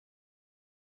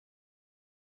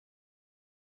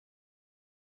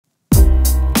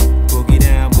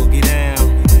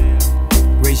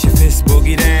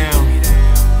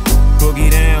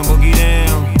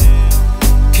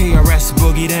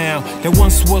down. There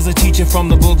once was a teacher from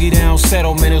the Boogie Down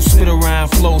settlement who spit around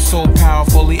flow so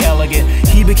powerfully elegant.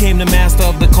 He became the master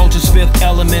of the culture's fifth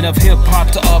element of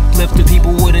hip-hop to uplift the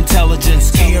people with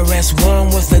intelligence.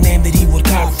 KRS-One was the name that he would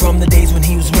cop from the days when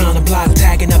he was round the block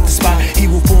tagging up the spot. He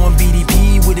would form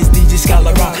BDP with his DJ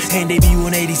Scholar Rock and debut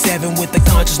in '87 with the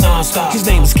conscious non-stop. His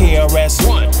name is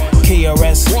KRS-One.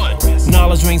 KRS-One.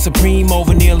 Knowledge reigns supreme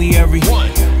over nearly everyone.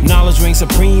 Knowledge reigns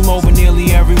supreme over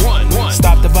nearly everyone.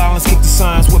 Stop the violence, kick the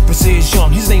signs with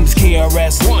precision. His name is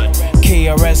KRS-One.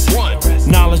 KRS-One.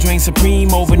 Knowledge reigns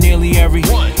supreme over nearly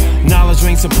everyone. Knowledge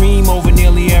reigns supreme over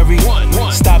nearly everyone.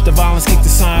 Stop the violence, kick the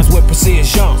signs with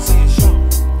precision.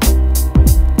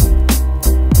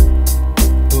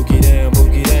 Boogie down,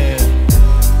 boogie down.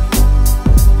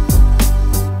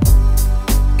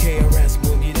 KRS,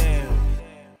 boogie down.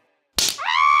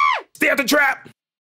 Stay out the trap.